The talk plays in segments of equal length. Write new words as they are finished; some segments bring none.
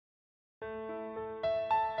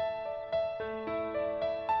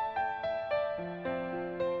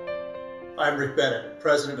I'm Rick Bennett,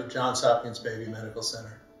 President of Johns Hopkins Bayview Medical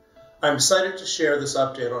Center. I'm excited to share this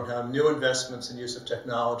update on how new investments and use of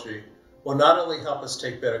technology will not only help us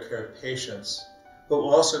take better care of patients, but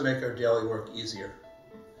will also make our daily work easier.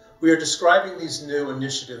 We are describing these new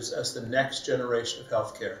initiatives as the next generation of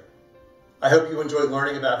healthcare. I hope you enjoy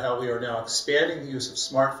learning about how we are now expanding the use of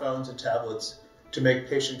smartphones and tablets to make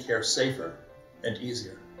patient care safer and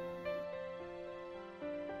easier.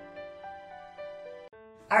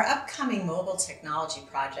 Our upcoming mobile technology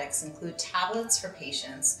projects include tablets for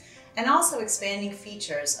patients and also expanding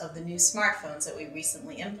features of the new smartphones that we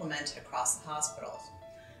recently implemented across the hospitals.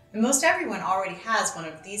 And most everyone already has one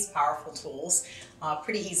of these powerful tools,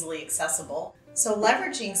 pretty easily accessible. So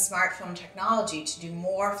leveraging smartphone technology to do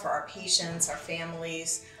more for our patients, our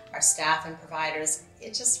families, our staff and providers,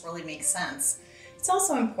 it just really makes sense. It's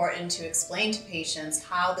also important to explain to patients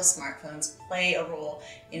how the smartphones play a role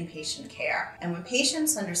in patient care. And when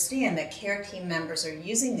patients understand that care team members are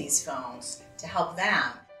using these phones to help them,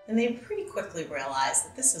 then they pretty quickly realize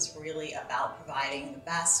that this is really about providing the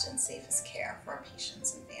best and safest care for our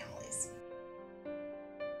patients and families.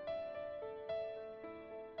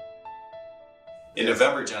 In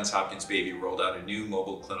November, Johns Hopkins Bayview rolled out a new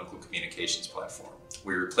mobile clinical communications platform.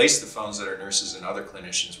 We replaced the phones that our nurses and other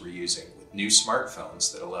clinicians were using with new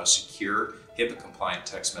smartphones that allow secure, HIPAA-compliant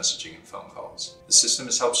text messaging and phone calls. The system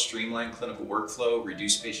has helped streamline clinical workflow,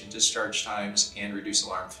 reduce patient discharge times, and reduce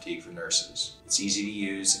alarm fatigue for nurses. It's easy to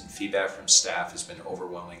use, and feedback from staff has been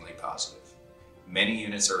overwhelmingly positive. Many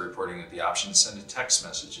units are reporting that the option to send a text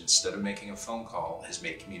message instead of making a phone call has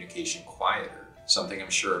made communication quieter, something I'm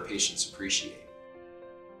sure our patients appreciate.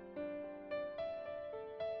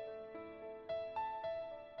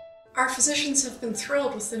 Our physicians have been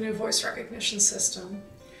thrilled with the new voice recognition system.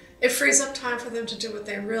 It frees up time for them to do what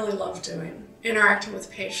they really love doing, interacting with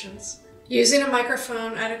patients. Using a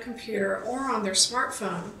microphone at a computer or on their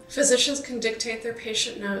smartphone, physicians can dictate their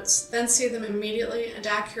patient notes, then see them immediately and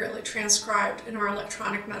accurately transcribed in our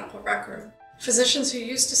electronic medical record. Physicians who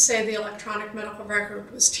used to say the electronic medical record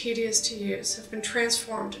was tedious to use have been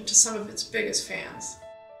transformed into some of its biggest fans.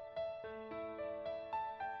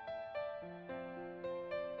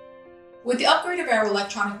 With the upgrade of our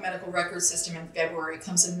electronic medical record system in February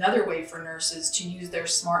comes another way for nurses to use their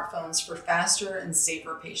smartphones for faster and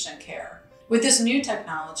safer patient care. With this new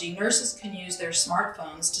technology, nurses can use their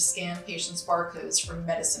smartphones to scan patients' barcodes for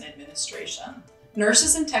medicine administration.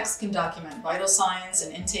 Nurses and techs can document vital signs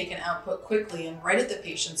and intake and output quickly and right at the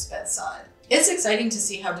patient's bedside. It's exciting to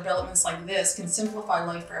see how developments like this can simplify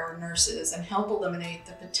life for our nurses and help eliminate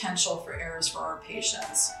the potential for errors for our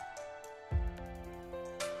patients.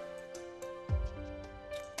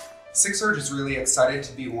 SigSurg is really excited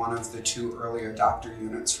to be one of the 2 early adopter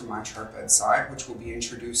units from MyChart Bedside, which will be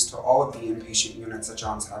introduced to all of the inpatient units at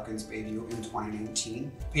Johns Hopkins Bayview in 2019.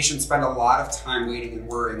 Patients spend a lot of time waiting and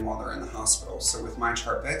worrying while they're in the hospital, so with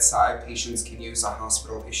MyChart Bedside, patients can use a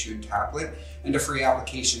hospital-issued tablet and a free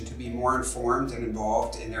application to be more informed and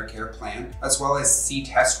involved in their care plan, as well as see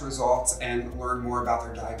test results and learn more about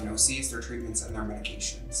their diagnoses, their treatments, and their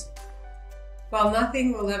medications. While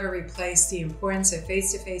nothing will ever replace the importance of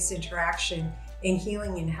face-to-face interaction in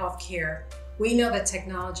healing and healthcare, we know that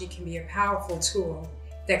technology can be a powerful tool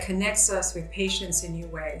that connects us with patients in new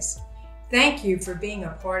ways. Thank you for being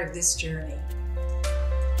a part of this journey.